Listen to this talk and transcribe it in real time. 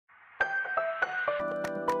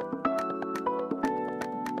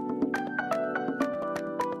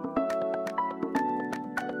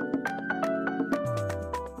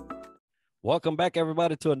Welcome back,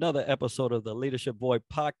 everybody, to another episode of the Leadership Boy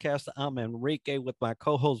podcast. I'm Enrique with my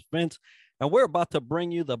co-host Vince, and we're about to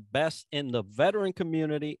bring you the best in the veteran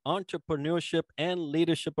community, entrepreneurship, and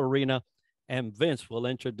leadership arena. And Vince will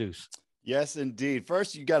introduce. Yes, indeed.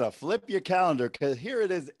 First, you got to flip your calendar because here it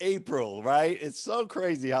is April, right? It's so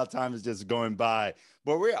crazy how time is just going by.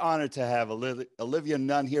 But we're honored to have Olivia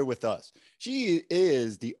Nunn here with us. She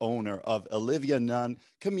is the owner of Olivia Nunn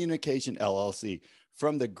Communications LLC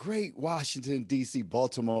from the great Washington, D.C.,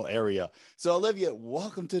 Baltimore area. So, Olivia,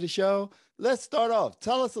 welcome to the show. Let's start off.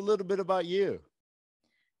 Tell us a little bit about you.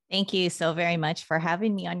 Thank you so very much for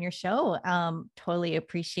having me on your show. Totally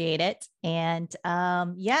appreciate it. And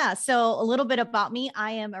so a little bit about me.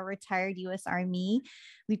 I am a retired U.S. Army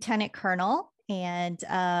Lieutenant Colonel, and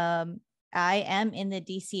I am in the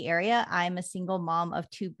DC area. I'm a single mom of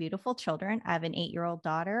two beautiful children. I have an 8-year-old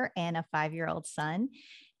daughter and a 5-year-old son.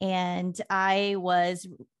 And I was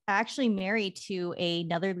actually married to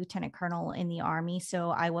another lieutenant colonel in the Army. So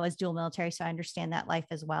I was dual military. So I understand that life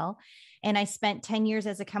as well. And I spent 10 years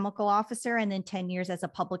as a chemical officer and then 10 years as a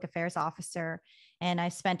public affairs officer. And I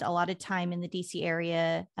spent a lot of time in the DC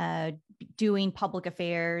area doing public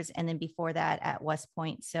affairs. And then before that at West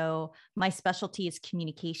Point. So my specialty is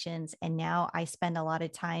communications. And now I spend a lot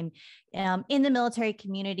of time in the military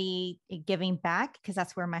community giving back because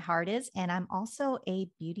that's where my heart is. And I'm also a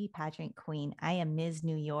beauty pageant queen. I am Ms.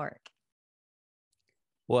 New York.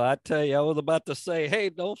 Well, I tell you, I was about to say, hey,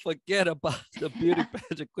 don't forget about the beauty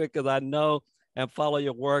pageant quick, because I know and follow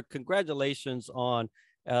your work. Congratulations on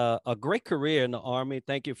a great career in the Army.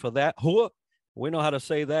 Thank you for that. We know how to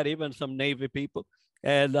say that, even some Navy people.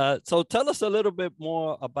 And so tell us a little bit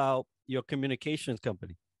more about your communications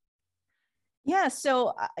company. Yeah.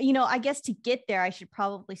 So, I guess to get there, I should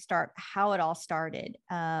probably start how it all started.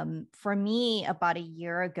 For me, about a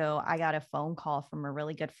year ago, I got a phone call from a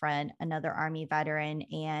really good friend, another Army veteran,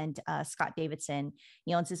 and Scott Davidson.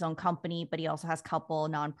 He owns his own company, but he also has a couple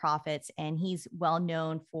nonprofits, and he's well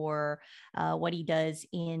known for what he does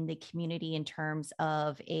in the community in terms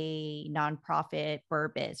of a nonprofit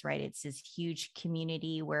Burbiz, right? It's this huge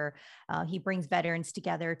community where he brings veterans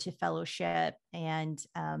together to fellowship. And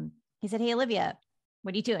he said, "Hey, Olivia,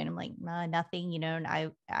 what are you doing?" I'm like, nothing, and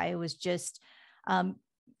I was just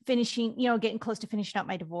finishing, getting close to finishing up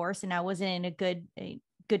my divorce, and I wasn't in a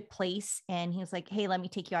good place. And he was like, "Hey, let me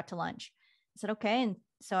take you out to lunch." I said, "Okay." And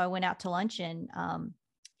so I went out to lunch, and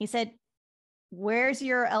he said, "Where's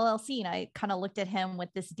your LLC?" And I kind of looked at him with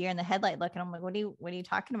this deer in the headlight look, and I'm like, what are you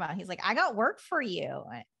talking about? He's like, "I got work for you."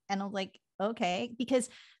 And I was like, okay, because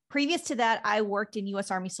previous to that, I worked in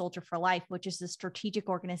U.S. Army Soldier for Life, which is a strategic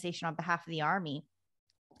organization on behalf of the Army.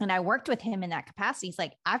 And I worked with him in that capacity. He's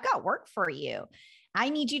like, "I've got work for you. I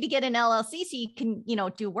need you to get an LLC so you can,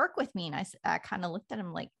 do work with me." And I kind of looked at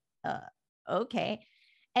him like, okay.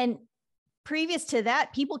 And previous to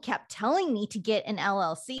that, people kept telling me to get an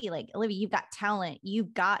LLC. Like, "Olivia, you've got talent.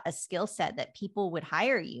 You've got a skill set that people would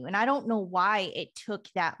hire you." And I don't know why it took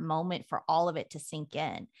that moment for all of it to sink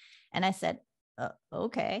in. And I said,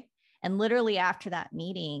 okay. And literally after that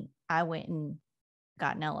meeting, I went and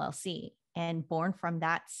got an LLC, and born from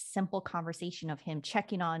that simple conversation of him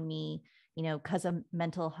checking on me, because of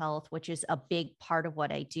mental health, which is a big part of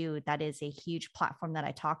what I do. That is a huge platform that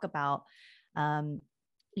I talk about.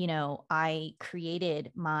 I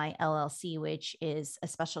created my LLC, which is a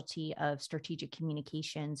specialty of strategic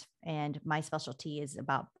communications. And my specialty is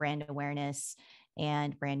about brand awareness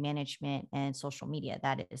and brand management and social media.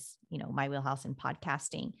 That is, my wheelhouse in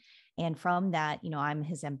podcasting. And from that, I'm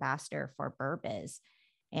his ambassador for Burbiz,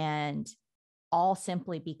 and all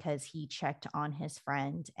simply because he checked on his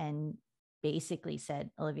friend and basically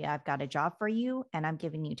said, "Olivia, I've got a job for you, and I'm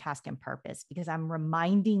giving you task and purpose because I'm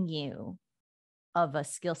reminding you of a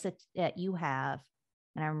skill set that you have.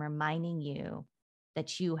 And I'm reminding you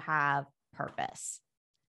that you have purpose."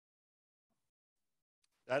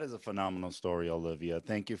 That is a phenomenal story, Olivia.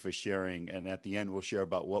 Thank you for sharing. And at the end, we'll share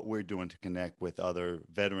about what we're doing to connect with other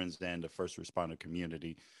veterans and the first responder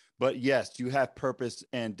community. But yes, you have purpose,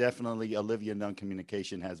 and definitely Olivia Nunn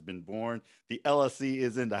Communication has been born. The LLC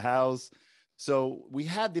is in the house. So we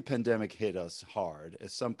had the pandemic hit us hard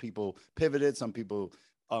as some people pivoted, some people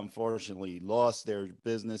unfortunately lost their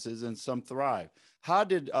businesses, and some thrive. How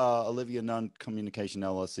did Olivia Nunn Communication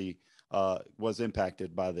LLC was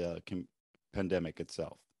impacted by the pandemic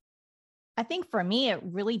itself? I think for me, it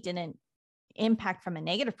really didn't impact from a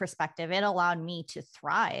negative perspective. It allowed me to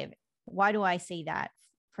thrive. Why do I say that?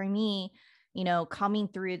 For me, coming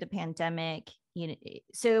through the pandemic,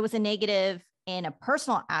 so it was a negative in a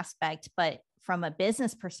personal aspect, but from a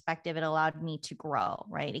business perspective, it allowed me to grow,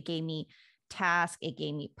 right? It gave me task. It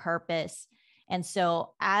gave me purpose. And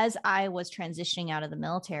so as I was transitioning out of the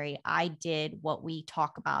military, I did what we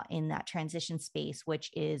talk about in that transition space,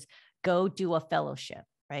 which is go do a fellowship,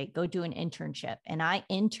 right? Go do an internship. And I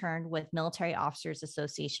interned with Military Officers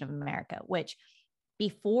Association of America, which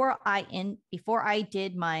before I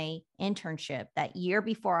did my internship, that year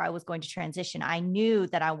before I was going to transition, I knew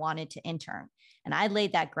that I wanted to intern, and I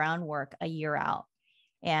laid that groundwork a year out.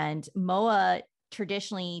 And MOA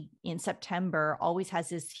traditionally in September always has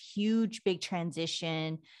this huge, big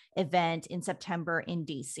transition event in September in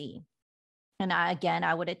DC. And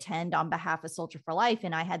I would attend on behalf of Soldier for Life.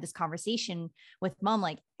 And I had this conversation with mom,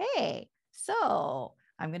 like, hey, so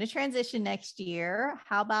I'm going to transition next year.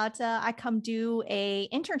 How about I come do a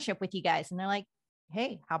internship with you guys? And they're like,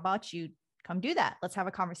 hey, how about you come do that? Let's have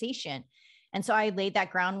a conversation. And so I laid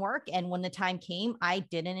that groundwork. And when the time came, I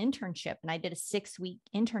did an internship, and I did a 6-week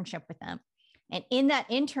internship with them. And in that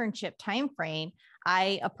internship timeframe,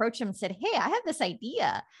 I approached them and said, hey, I have this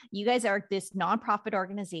idea. You guys are this nonprofit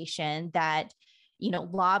organization that,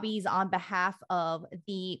 lobbies on behalf of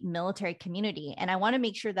the military community. And I want to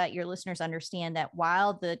make sure that your listeners understand that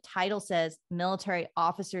while the title says Military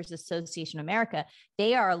Officers Association of America,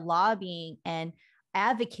 they are lobbying and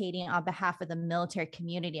advocating on behalf of the military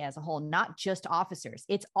community as a whole, not just officers.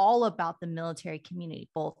 It's all about the military community,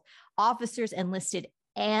 both officers, enlisted,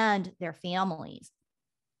 and their families.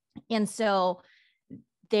 And so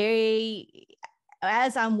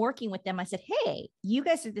as I'm working with them, I said, hey, you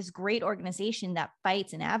guys are this great organization that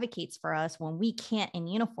fights and advocates for us when we can't in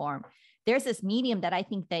uniform. There's this medium that I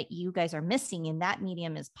think that you guys are missing, and that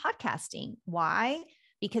medium is podcasting. Why?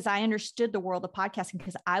 Because I understood the world of podcasting,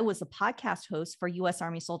 because I was a podcast host for U.S.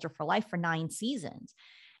 Army Soldier for Life for 9 seasons.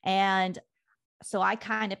 And so I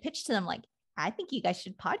kind of pitched to them like, I think you guys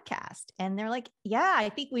should podcast. And they're like, yeah, I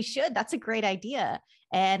think we should. That's a great idea.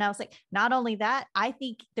 And I was like, not only that, I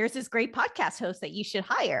think there's this great podcast host that you should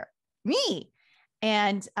hire, me.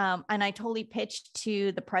 And I totally pitched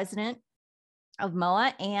to the president of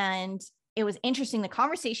MOA, and it was interesting. The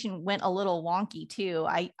conversation went a little wonky too.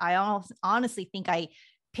 I honestly think I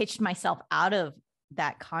pitched myself out of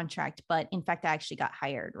that contract, but in fact, I actually got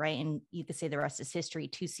hired, right? And you could say the rest is history,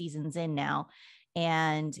 2 seasons in now.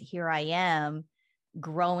 And here I am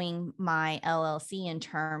growing my LLC in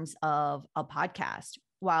terms of a podcast.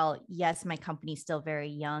 While yes, my company is still very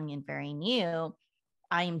young and very new,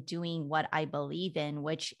 I am doing what I believe in,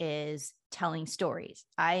 which is telling stories.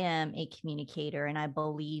 I am a communicator, and I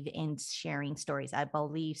believe in sharing stories. I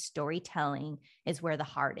believe storytelling is where the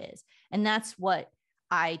heart is. And that's what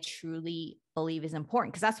I truly believe is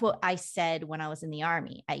important, because that's what I said when I was in the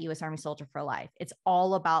Army at U.S. Army Soldier for Life. It's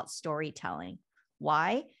all about storytelling.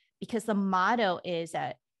 Why? Because the motto is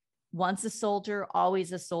that once a soldier,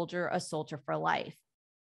 always a soldier for life.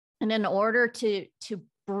 And in order to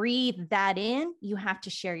breathe that in, you have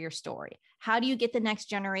to share your story. How do you get the next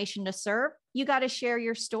generation to serve? You got to share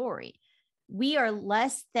your story. We are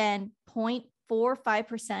less than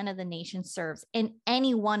 0.45% of the nation serves in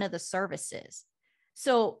any one of the services.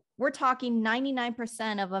 So we're talking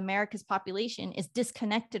 99% of America's population is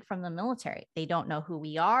disconnected from the military. They don't know who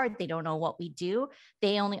we are. They don't know what we do.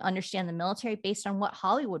 They only understand the military based on what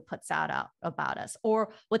Hollywood puts out about us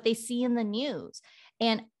or what they see in the news.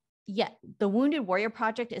 And yet the Wounded Warrior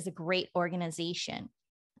Project is a great organization.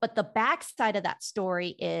 But the backside of that story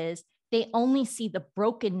is they only see the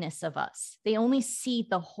brokenness of us. They only see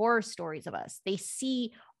the horror stories of us. They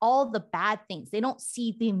see all the bad things. They don't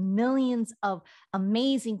see the millions of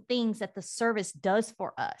amazing things that the service does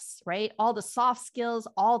for us, right? All the soft skills,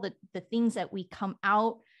 all the things that we come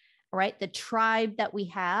out, right? The tribe that we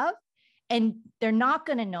have. And they're not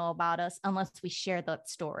going to know about us unless we share that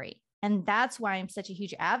story. And that's why I'm such a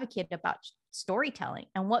huge advocate about storytelling.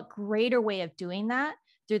 And what greater way of doing that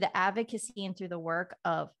through the advocacy and through the work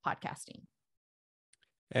of podcasting.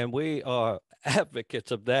 And we are advocates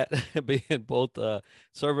of that, being both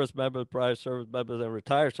service members, prior service members, and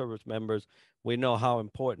retired service members. We know how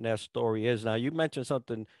important that story is. Now, you mentioned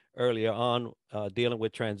something earlier on dealing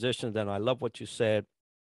with transitions, and I love what you said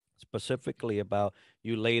specifically about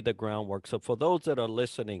you lay the groundwork. So for those that are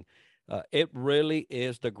listening, it really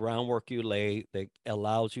is the groundwork you lay that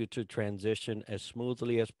allows you to transition as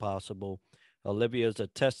smoothly as possible. Olivia is a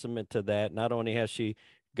testament to that. Not only has she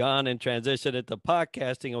gone and transitioned into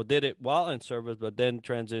podcasting, or did it while in service, but then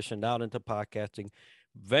transitioned out into podcasting,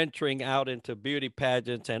 venturing out into beauty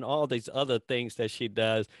pageants and all these other things that she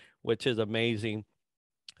does, which is amazing.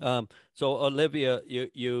 So Olivia,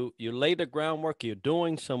 you laid the groundwork. You're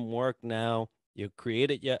doing some work now. You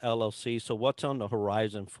created your LLC. So what's on the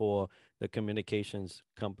horizon for the communications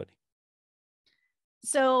company?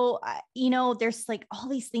 So, there's like all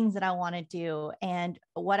these things that I want to do. And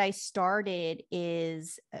what I started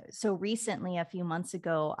is so recently, a few months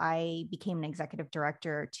ago, I became an executive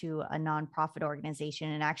director to a nonprofit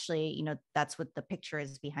organization. And actually, that's what the picture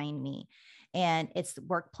is behind me. And it's the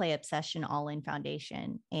Work Play Obsession All In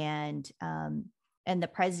Foundation. And the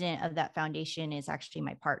president of that foundation is actually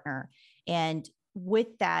my partner. And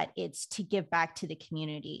with that, it's to give back to the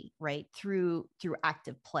community, right? Through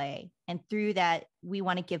active play. And through that, we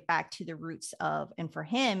want to give back to the roots of, and for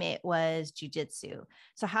him, it was jujitsu.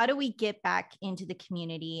 So how do we get back into the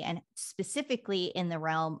community, and specifically in the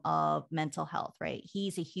realm of mental health, right?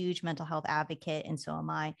 He's a huge mental health advocate, and so am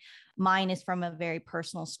I. Mine is from a very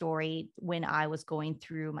personal story when I was going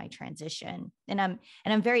through my transition, and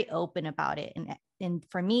I'm very open about it. And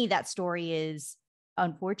for me, that story is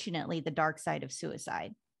unfortunately the dark side of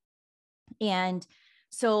suicide. And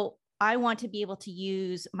so I want to be able to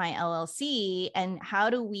use my LLC, and how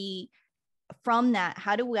do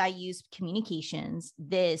I use communications,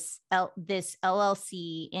 this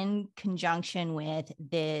LLC in conjunction with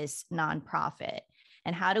this nonprofit?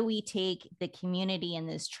 And how do we take the community in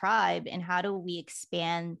this tribe, and how do we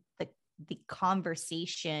expand the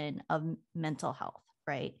conversation of mental health,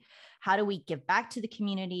 right? How do we give back to the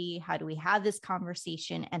community? How do we have this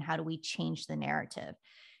conversation? And how do we change the narrative?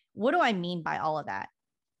 What do I mean by all of that?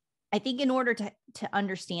 I think in order to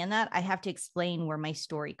understand that, I have to explain where my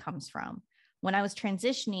story comes from. When I was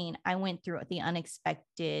transitioning, I went through the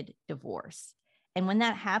unexpected divorce. And when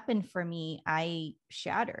that happened for me, I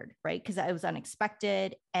shattered, right? Because it was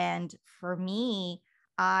unexpected. And for me,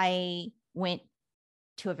 I went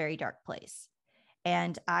to a very dark place,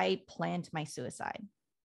 and I planned my suicide.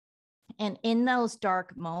 And in those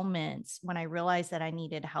dark moments, when I realized that I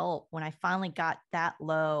needed help, when I finally got that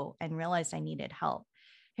low and realized I needed help,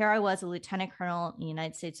 here I was, a lieutenant colonel in the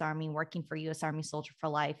United States Army, working for U.S. Army Soldier for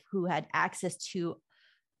Life, who had access to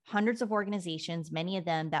hundreds of organizations, many of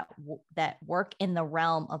them that work in the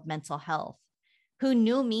realm of mental health, who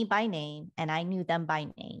knew me by name and I knew them by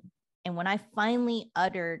name. And when I finally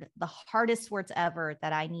uttered the hardest words ever,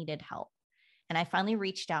 that I needed help, and I finally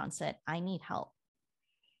reached out and said, I need help.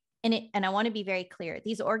 And I want to be very clear,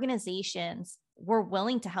 these organizations were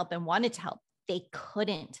willing to help and wanted to help. They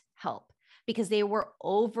couldn't help because they were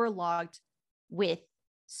overlogged with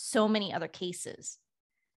so many other cases.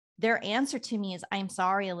 Their answer to me is, I'm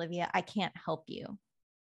sorry, Olivia, I can't help you.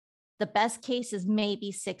 The best case is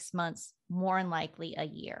maybe 6 months, more than likely a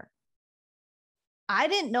year. I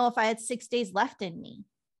didn't know if I had 6 days left in me.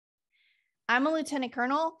 I'm a lieutenant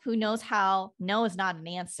colonel who knows how no is not an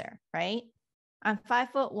answer, right? I'm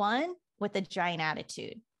 5'1" with a giant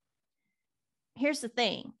attitude. Here's the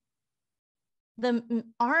thing. The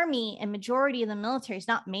Army and majority of the military is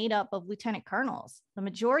not made up of lieutenant colonels. The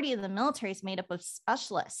majority of the military is made up of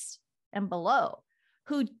specialists and below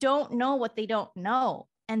who don't know what they don't know.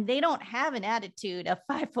 And they don't have an attitude of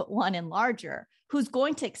 5'1" and larger who's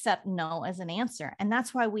going to accept no as an answer. And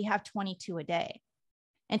that's why we have 22 a day.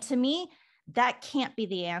 And to me, that can't be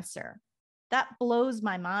the answer. That blows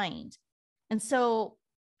my mind. And so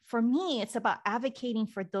for me, it's about advocating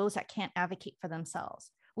for those that can't advocate for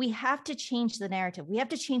themselves. We have to change the narrative. We have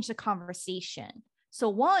to change the conversation. So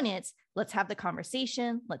one, it's let's have the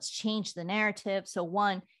conversation. Let's change the narrative. So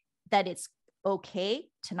one, that it's okay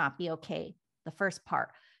to not be okay. The first part.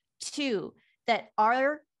 2, that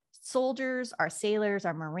our soldiers, our sailors,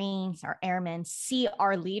 our Marines, our airmen see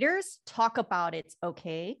our leaders talk about it's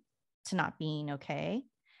okay to not being okay,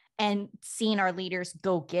 and seeing our leaders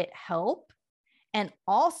go get help. And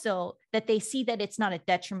also that they see that it's not a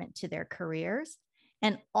detriment to their careers.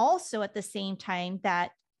 And also at the same time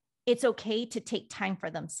that it's okay to take time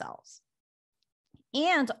for themselves.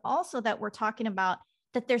 And also that we're talking about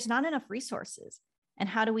that there's not enough resources. And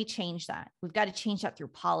how do we change that? We've got to change that through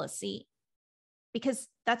policy, because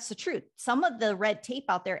that's the truth. Some of the red tape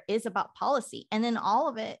out there is about policy, and then all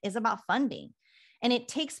of it is about funding. And it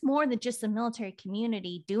takes more than just the military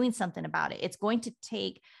community doing something about it. It's going to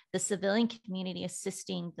take the civilian community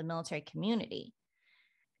assisting the military community.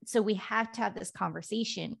 So we have to have this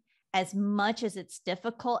conversation, as much as it's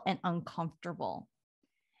difficult and uncomfortable.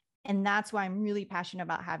 And that's why I'm really passionate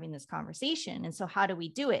about having this conversation. And so how do we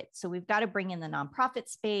do it? So we've got to bring in the nonprofit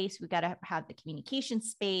space. We've got to have the communication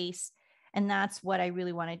space. And that's what I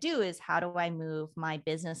really want to do, is how do I move my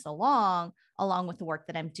business along with the work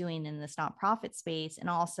that I'm doing in this nonprofit space, and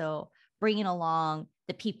also bringing along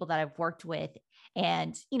the people that I've worked with.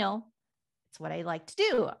 And, it's what I like to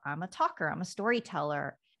do. I'm a talker, I'm a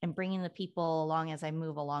storyteller, and bringing the people along as I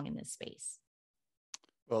move along in this space.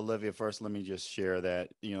 Well, Olivia, first, let me just share that,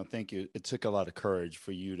 thank you. It took a lot of courage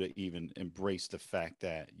for you to even embrace the fact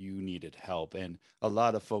that you needed help. And a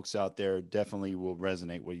lot of folks out there definitely will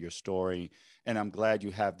resonate with your story. And I'm glad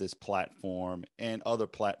you have this platform and other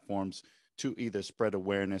platforms to either spread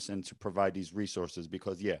awareness and to provide these resources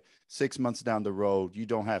because, yeah, 6 months down the road, you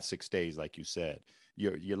don't have 6 days, like you said.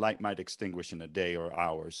 Your light might extinguish in a day or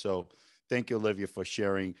hours. So thank you, Olivia, for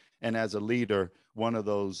sharing. And as a leader, one of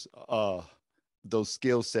those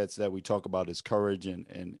skill sets that we talk about is courage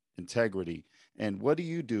and integrity. And what do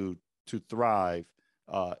you do to thrive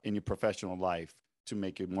in your professional life to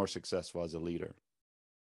make you more successful as a leader?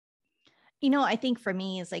 I think for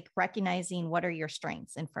me is like recognizing what are your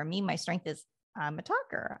strengths. And for me, my strength is I'm a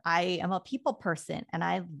talker. I am a people person and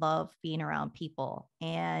I love being around people.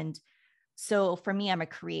 And so for me, I'm a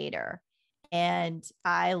creator and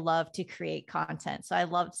I love to create content. So I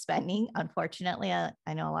love spending, unfortunately,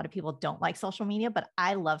 I know a lot of people don't like social media, but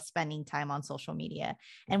I love spending time on social media.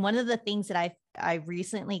 And one of the things that I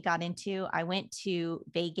recently got into, I went to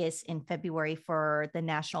Vegas in February for the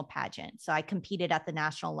national pageant. So I competed at the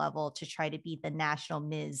national level to try to be the national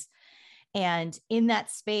Ms. And in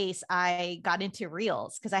that space, I got into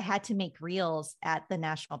reels because I had to make reels at the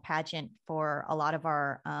national pageant for a lot of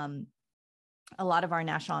our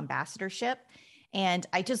national ambassadorship. And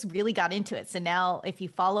I just really got into it. So now if you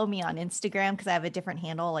follow me on Instagram, because I have a different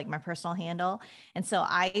handle, like my personal handle. And so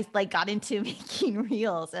I like got into making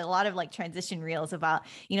reels, a lot of like transition reels about,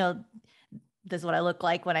 this is what I look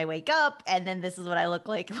like when I wake up. And then this is what I look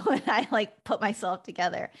like when I like put myself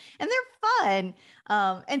together. And they're fun.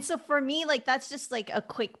 And so for me, like that's just like a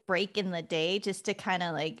quick break in the day just to kind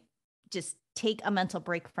of like just take a mental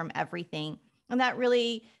break from everything. And that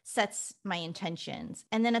really sets my intentions.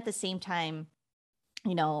 And then at the same time,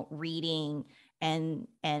 reading and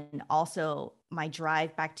also my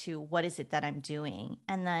drive back to what is it that I'm doing.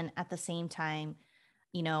 And then at the same time,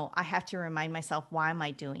 I have to remind myself, why am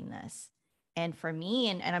I doing this? And for me,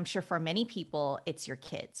 and I'm sure for many people, it's your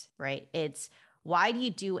kids, right? It's why do you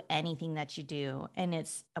do anything that you do? And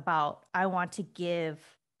it's about, I want to give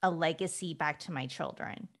a legacy back to my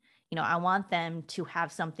children. I want them to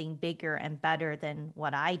have something bigger and better than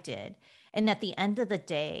what I did. And at the end of the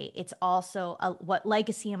day, it's also what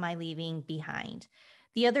legacy am I leaving behind?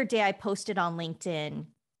 The other day I posted on LinkedIn,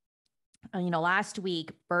 last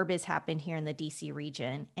week, Burbiz happened here in the DC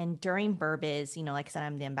region. And during Burbiz, like I said,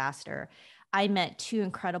 I'm the ambassador. I met two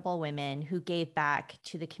incredible women who gave back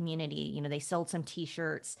to the community. They sold some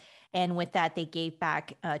t-shirts. And with that, they gave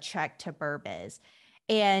back a check to Burbiz.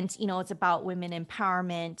 And, it's about women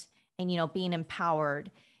empowerment and, being empowered.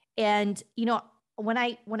 And, when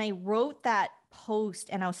I wrote that post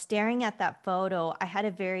and I was staring at that photo, I had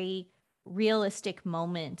a very realistic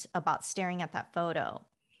moment about staring at that photo,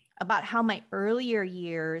 about how my earlier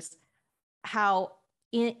years,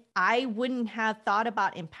 I wouldn't have thought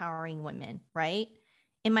about empowering women, right?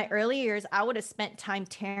 In my early years, I would have spent time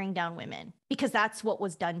tearing down women because that's what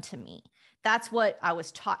was done to me. That's what I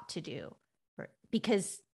was taught to do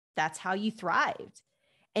because that's how you thrived.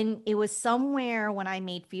 And it was somewhere when I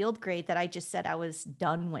made field grade that I just said I was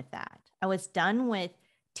done with that. I was done with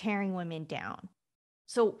tearing women down.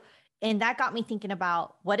 So, and that got me thinking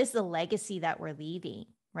about what is the legacy that we're leaving,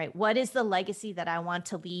 right? What is the legacy that I want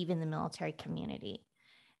to leave in the military community?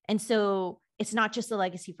 And so it's not just the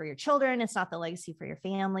legacy for your children, it's not the legacy for your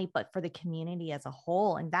family, but for the community as a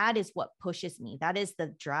whole. And that is what pushes me. That is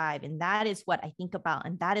the drive. And that is what I think about.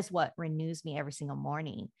 And that is what renews me every single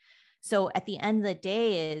morning. So at the end of the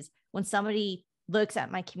day is when somebody looks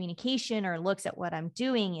at my communication or looks at what I'm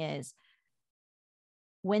doing is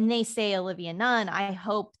when they say Olivia Nunn, I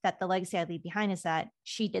hope that the legacy I leave behind is that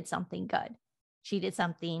she did something good. She did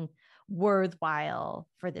something worthwhile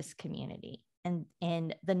for this community.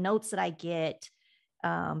 And the notes that I get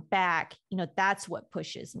back, that's what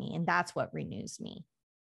pushes me and that's what renews me.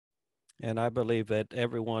 And I believe that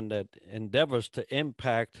everyone that endeavors to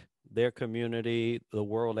impact their community, the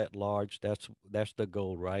world at large, that's the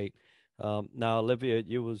goal, right? Now, Olivia,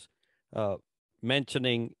 you was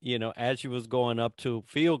mentioning, as you was going up to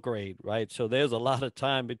field grade, right? So there's a lot of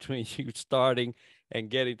time between you starting and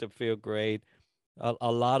getting to field grade.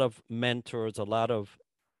 A lot of mentors, a lot of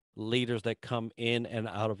leaders that come in and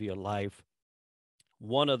out of your life.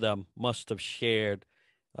 One of them must have shared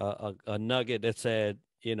a nugget that said,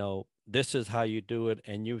 this is how you do it.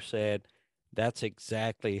 And you said, that's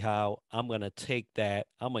exactly how I'm going to take that.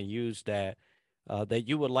 I'm going to use that, that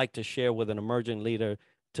you would like to share with an emerging leader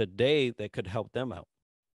today that could help them out.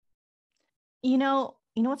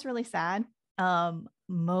 What's really sad?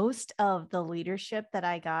 Most of the leadership that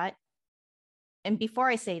I got, and before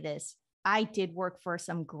I say this, I did work for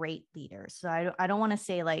some great leaders. So I don't want to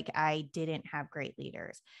say like I didn't have great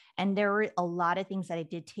leaders. And there were a lot of things that I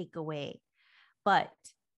did take away. But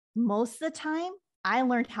most of the time, I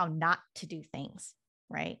learned how not to do things,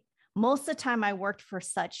 right? Most of the time, I worked for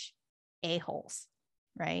such a-holes,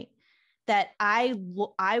 right? That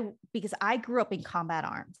because I grew up in combat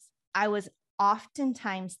arms, I was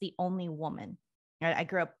oftentimes the only woman, right? I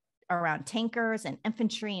grew up around tankers and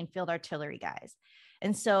infantry and field artillery guys.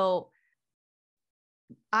 And so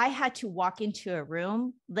I had to walk into a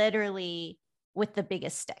room literally with the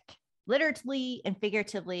biggest stick, literally and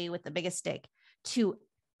figuratively with the biggest stick to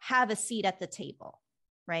have a seat at the table,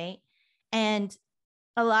 right? And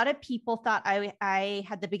a lot of people thought I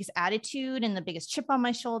had the biggest attitude and the biggest chip on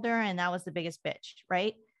my shoulder, and that was the biggest bitch,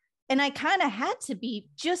 right? And I kind of had to be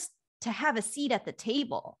just to have a seat at the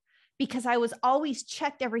table, because I was always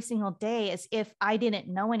checked every single day as if I didn't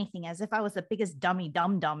know anything, as if I was the biggest dummy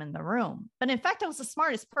dum-dum in the room. But in fact, I was the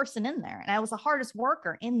smartest person in there, and I was the hardest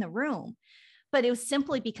worker in the room. But it was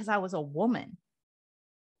simply because I was a woman,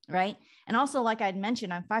 right? And also, like I'd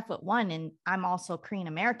mentioned, I'm 5'1", and I'm also Korean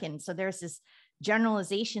American. So there's this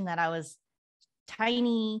generalization that I was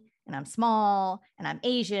tiny and I'm small and I'm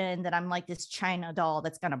Asian, that I'm like this China doll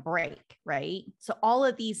that's going to break, right? So all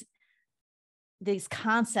of these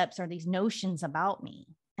concepts or these notions about me.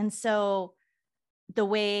 And so there's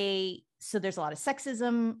a lot of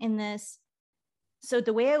sexism in this. So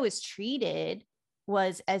the way I was treated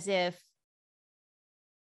was as if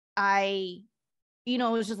it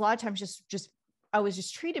was just a lot of times just I was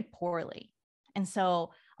just treated poorly. And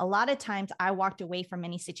so a lot of times I walked away from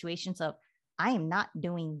many situations of, I am not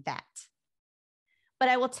doing that. But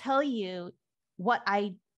I will tell you what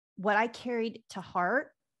I carried to heart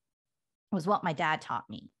was what my dad taught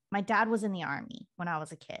me. My dad was in the Army when I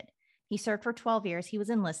was a kid. He served for 12 years. He was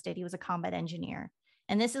enlisted. He was a combat engineer.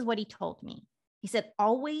 And this is what he told me. He said,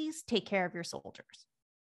 always take care of your soldiers.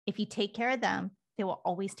 If you take care of them, they will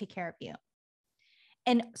always take care of you.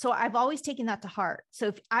 And so I've always taken that to heart. So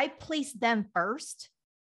if I place them first,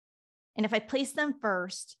 and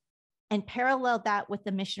parallel that with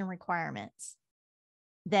the mission requirements,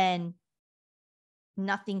 then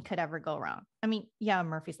nothing could ever go wrong. I mean, yeah,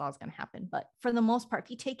 Murphy's Law is going to happen, but for the most part,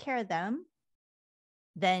 if you take care of them,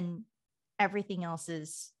 then everything else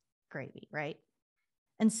is gravy, right?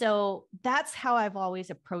 And so that's how I've always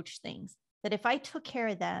approached things, that if I took care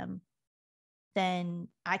of them, then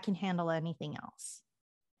I can handle anything else.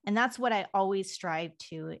 And that's what I always strive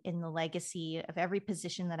to in the legacy of every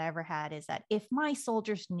position that I ever had, is that if my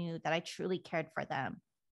soldiers knew that I truly cared for them,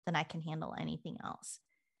 then I can handle anything else.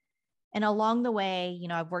 And along the way,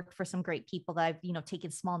 I've worked for some great people that I've, taken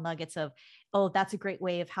small nuggets of, oh, that's a great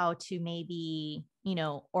way of how to maybe,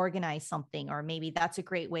 organize something, or maybe that's a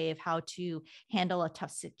great way of how to handle a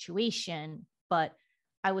tough situation. But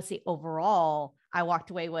I would say overall, I walked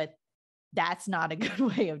away with, that's not a good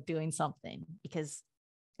way of doing something, because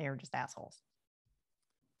they were just assholes.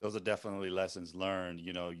 Those are definitely lessons learned.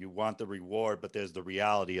 You want the reward, but there's the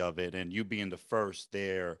reality of it. And you being the first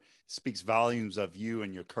there speaks volumes of you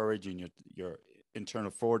and your courage and your internal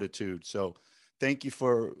fortitude. So thank you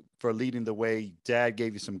for leading the way. Dad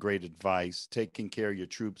gave you some great advice, taking care of your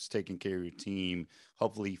troops, taking care of your team.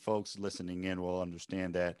 Hopefully folks listening in will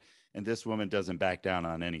understand that. And this woman doesn't back down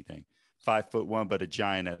on anything. 5'1", but a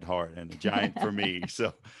giant at heart, and a giant for me.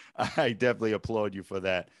 So I definitely applaud you for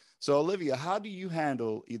that. So Olivia, how do you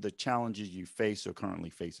handle either challenges you face or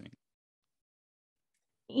currently facing?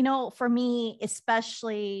 For me,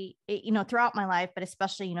 especially, throughout my life, but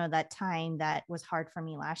especially, that time that was hard for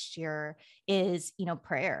me last year is,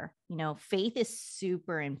 prayer. Faith is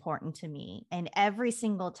super important to me. And every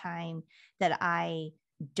single time that I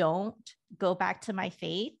don't go back to my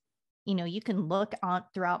faith, you can look on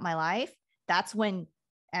throughout my life, that's when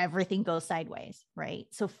everything goes sideways, right?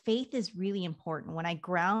 So faith is really important. When I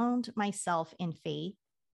ground myself in faith,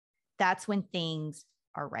 that's when things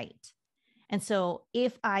are right. And so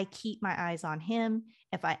if I keep my eyes on him,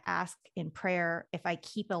 if I ask in prayer, if I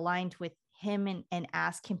keep aligned with him and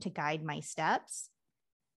ask him to guide my steps,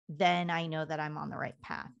 then I know that I'm on the right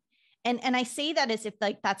path. And I say that as if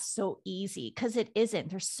like that's so easy, because it isn't.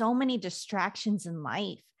 There's so many distractions in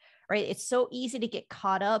life, right? It's so easy to get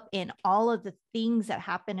caught up in all of the things that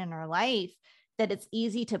happen in our life that it's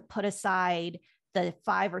easy to put aside the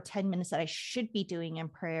 5 or 10 minutes that I should be doing in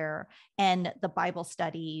prayer and the Bible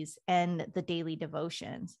studies and the daily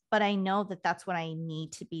devotions. But I know that that's what I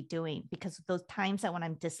need to be doing, because those times that when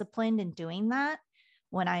I'm disciplined in doing that,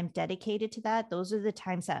 when I'm dedicated to that, those are the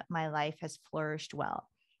times that my life has flourished well.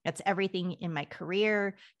 That's everything in my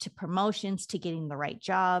career, to promotions, to getting the right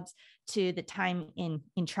jobs, to the time in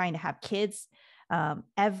trying to have kids,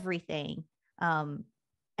 everything. And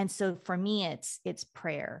so for me, it's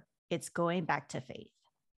prayer. It's going back to faith.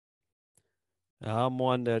 I'm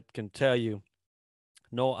one that can tell you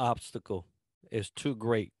no obstacle is too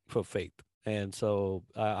great for faith. And so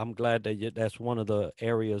I'm glad that that's one of the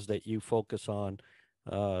areas that you focus on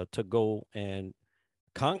to go and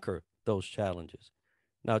conquer those challenges.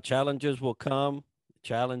 Now, challenges will come,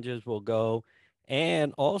 challenges will go,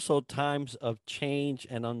 and also times of change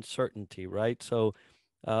and uncertainty, right? So,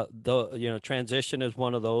 the transition is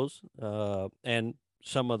one of those, and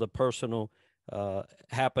some of the personal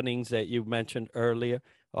happenings that you mentioned earlier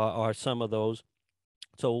are some of those.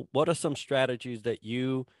 So, what are some strategies that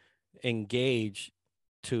you engage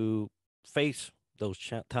to face those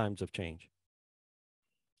times of change?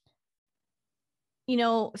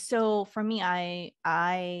 So for me,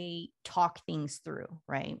 I talk things through,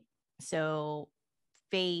 right? So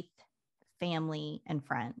faith, family, and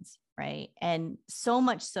friends, right? And so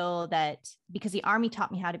much so that because the Army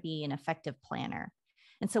taught me how to be an effective planner.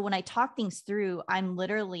 And so when I talk things through, I'm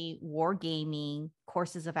literally wargaming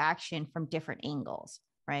courses of action from different angles,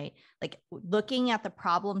 right? Like looking at the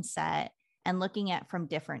problem set and looking at from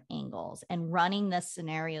different angles and running the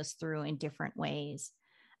scenarios through in different ways.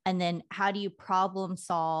 And then how do you problem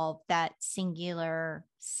solve that singular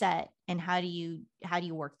set, and how do you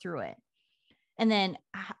work through it? And then,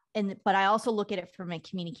 but I also look at it from a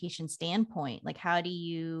communication standpoint. Like, how do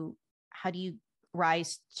you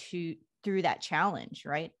rise through that challenge,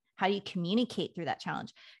 right? How do you communicate through that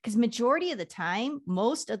challenge? Because majority of the time,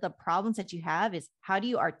 most of the problems that you have is how do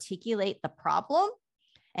you articulate the problem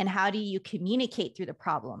and how do you communicate through the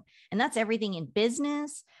problem? And that's everything in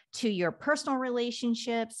business, to your personal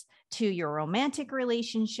relationships, to your romantic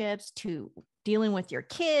relationships, to dealing with your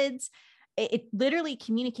kids. It literally,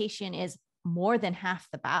 communication is more than half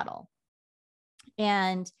the battle.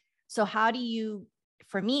 And so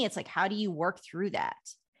for me, it's like, how do you work through that?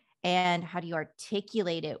 And how do you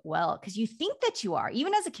articulate it well? Because you think that you are,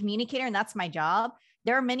 even as a communicator, and that's my job.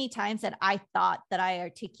 There are many times that I thought that I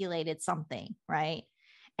articulated something, right?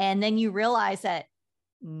 And then you realize that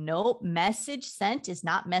nope, message sent is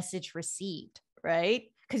not message received, right?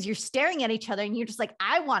 Because you're staring at each other and you're just like,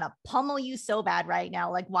 I want to pummel you so bad right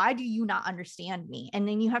now. Like, why do you not understand me? And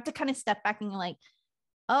then you have to kind of step back and you're like,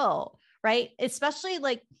 oh, right. Especially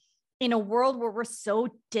like in a world where we're so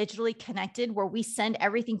digitally connected, where we send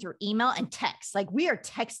everything through email and text. Like, we are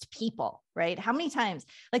text people, right? How many times?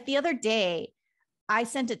 Like the other day, I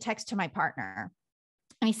sent a text to my partner.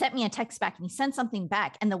 And he sent me a text back and he sent something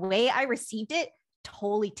back. And the way I received it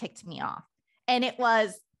totally ticked me off. And it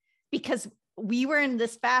was because we were in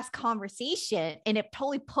this fast conversation and it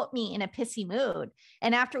totally put me in a pissy mood.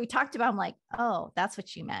 And after we talked about it, I'm like, oh, that's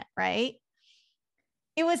what you meant, right?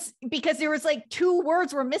 It was because there was like 2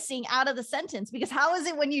 words were missing out of the sentence. Because how is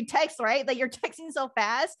it when you text, right? That you're texting so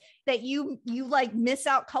fast that you like miss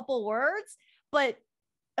out a couple words. But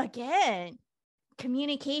again,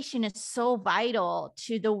 communication is so vital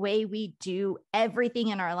to the way we do everything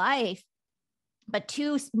in our life. But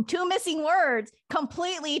two missing words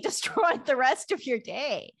completely destroyed the rest of your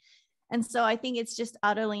day. And so I think it's just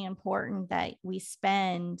utterly important that we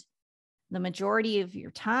spend the majority of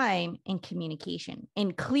your time in communication,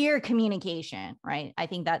 in clear communication, right? I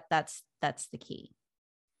think that's the key.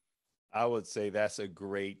 I would say that's a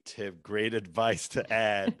great tip, great advice to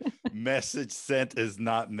add. Message sent is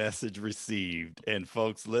not message received. And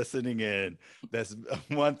folks listening in, that's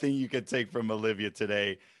one thing you can take from Olivia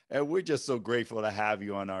today. And we're just so grateful to have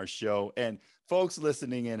you on our show. And folks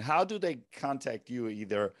listening in, how do they contact you,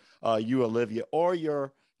 either you, Olivia, or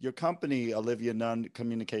your company, Olivia Nunn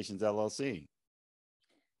Communications LLC?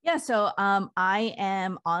 Yeah. So I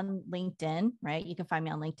am on LinkedIn, right? You can find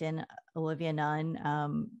me on LinkedIn, Olivia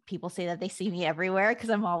Nunn. People say that they see me everywhere because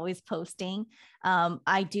I'm always posting.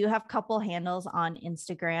 I do have a couple handles on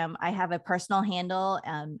Instagram. I have a personal handle.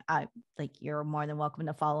 You're more than welcome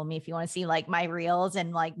to follow me if you want to see like my reels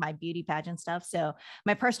and like my beauty pageant stuff. So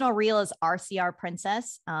my personal reel is RCR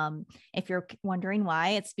Princess. If you're wondering why,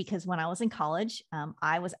 it's because when I was in college,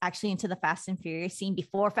 I was actually into the Fast and Furious scene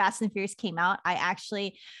before Fast and Furious came out. I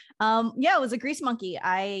actually, it was a grease monkey.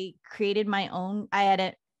 I created my own. I had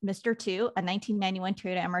a Mr. 2, a 1991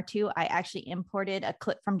 Toyota MR2. I actually imported a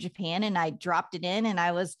clip from Japan and I dropped it in, and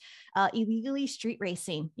I was illegally street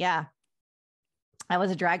racing. Yeah. I was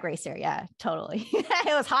a drag racer. Yeah, totally. It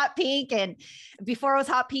was hot pink. And before it was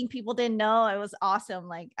hot pink, people didn't know. It was awesome.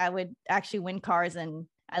 Like, I would actually win cars. And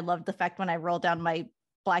I loved the fact when I rolled down my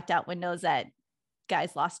blacked out windows that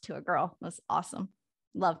guys lost to a girl. It was awesome.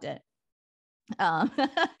 Loved it. Um,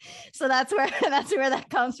 so that's where that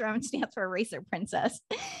comes from. It stands for Racer Princess.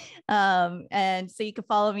 And so you can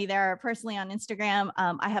follow me there personally on Instagram.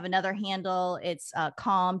 I have another handle. It's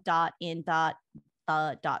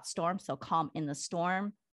calm.in.storm. So calm in the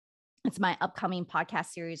storm. It's my upcoming podcast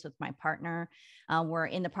series with my partner. We're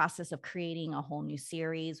in the process of creating a whole new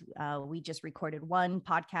series. We just recorded one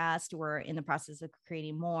podcast. We're in the process of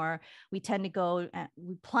creating more. We plan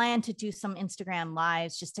to do some Instagram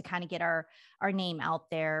lives just to kind of get our name out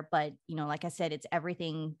there. But, like I said, it's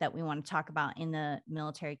everything that we want to talk about in the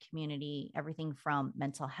military community, everything from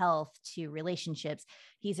mental health to relationships.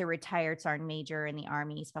 He's a retired sergeant major in the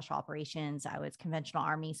Army, Special Operations. I was conventional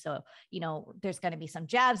Army. So, there's going to be some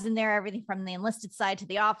jabs in there, everything from the enlisted side to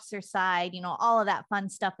the officer side, all of that fun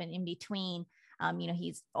stuff and in between.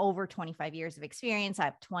 He's over 25 years of experience. I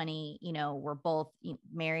have 20, we're both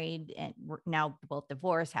married and we're now both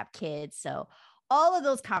divorced, have kids. So all of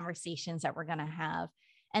those conversations that we're going to have.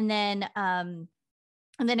 And then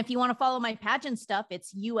if you want to follow my pageant stuff,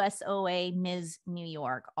 it's USOA Ms. New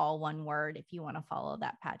York, all one word, if you want to follow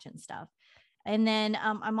that pageant stuff. And then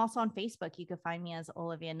I'm also on Facebook. You can find me as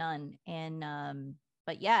Olivia Nunn. And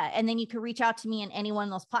but yeah, and then you can reach out to me in any one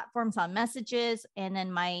of those platforms on messages. And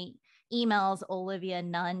then my email is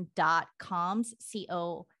olivianunn.coms,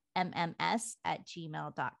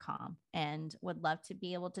 COMMS@gmail.com. And would love to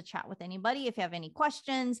be able to chat with anybody if you have any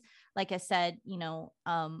questions. Like I said,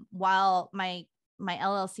 while my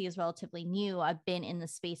LLC is relatively new, I've been in the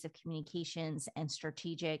space of communications and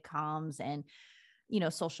strategic comms and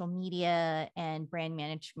social media and brand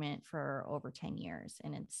management for over 10 years.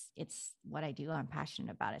 And it's what I do. I'm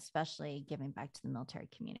passionate about, especially giving back to the military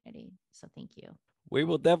community. So thank you. We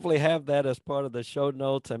will definitely have that as part of the show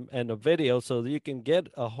notes and the video so that you can get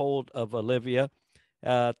a hold of Olivia.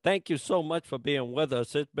 Thank you so much for being with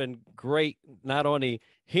us. It's been great, not only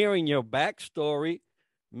hearing your backstory,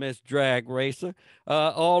 Miss Drag Racer,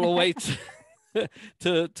 all the way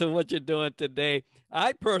to what you're doing today.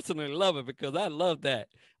 I personally love it because I love that.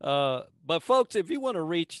 But folks, if you want to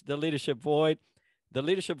reach the Leadership Void,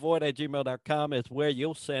 theleadershipvoid@gmail.com is where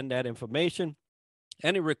you'll send that information.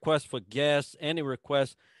 Any requests for guests, any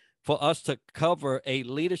requests for us to cover a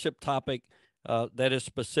leadership topic that is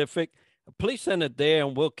specific, please send it there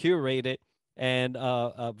and we'll curate it. And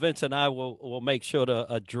Vince and I will make sure to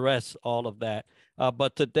address all of that.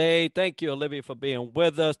 But today, thank you, Olivia, for being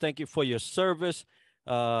with us. Thank you for your service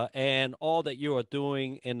and all that you are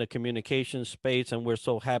doing in the communication space. And we're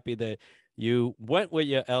so happy that you went with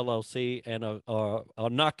your LLC and are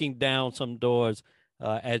knocking down some doors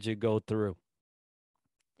as you go through.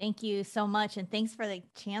 Thank you so much. And thanks for the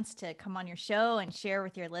chance to come on your show and share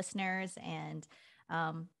with your listeners. And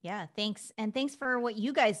thanks. And thanks for what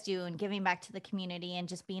you guys do and giving back to the community and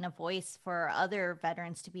just being a voice for other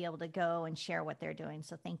veterans to be able to go and share what they're doing.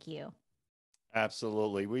 So thank you.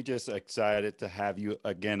 Absolutely. We're just excited to have you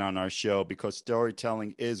again on our show because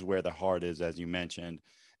storytelling is where the heart is, as you mentioned.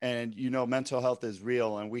 And, mental health is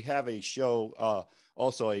real. And we have a show,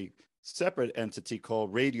 also a separate entity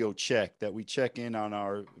called Radio Check that we check in on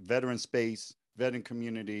our veteran space, veteran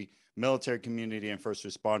community, military community, and first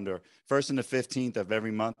responder. 1st and the 15th of every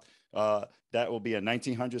month. That will be at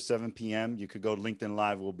 1900, 7 p.m. You could go to LinkedIn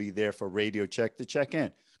Live. We'll be there for Radio Check to check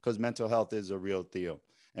in because mental health is a real deal.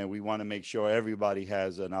 And we want to make sure everybody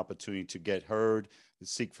has an opportunity to get heard,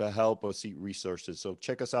 seek for help, or seek resources. So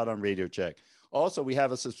check us out on Radio Check. Also, we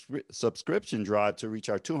have a subscription drive to reach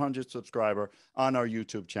our 200 subscriber on our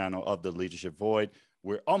YouTube channel of The Leadership Void.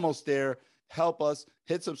 We're almost there. Help us.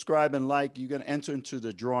 Hit subscribe and like. You're going to enter into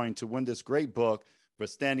the drawing to win this great book for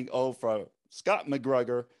Standing O for Scott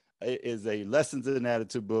McGregor. It is a Lessons in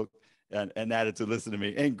Attitude book. And attitude, listen to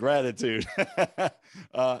me, and gratitude.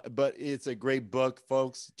 But it's a great book,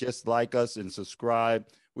 folks. Just like us and subscribe.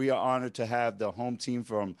 We are honored to have the home team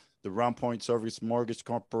from the Round Point Service Mortgage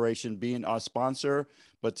Corporation being our sponsor.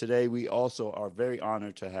 But today we also are very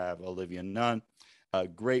honored to have Olivia Nunn, a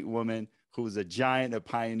great woman who is a giant, a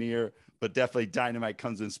pioneer, but definitely dynamite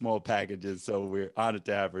comes in small packages. So we're honored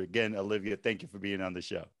to have her. Again, Olivia, thank you for being on the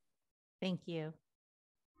show. Thank you.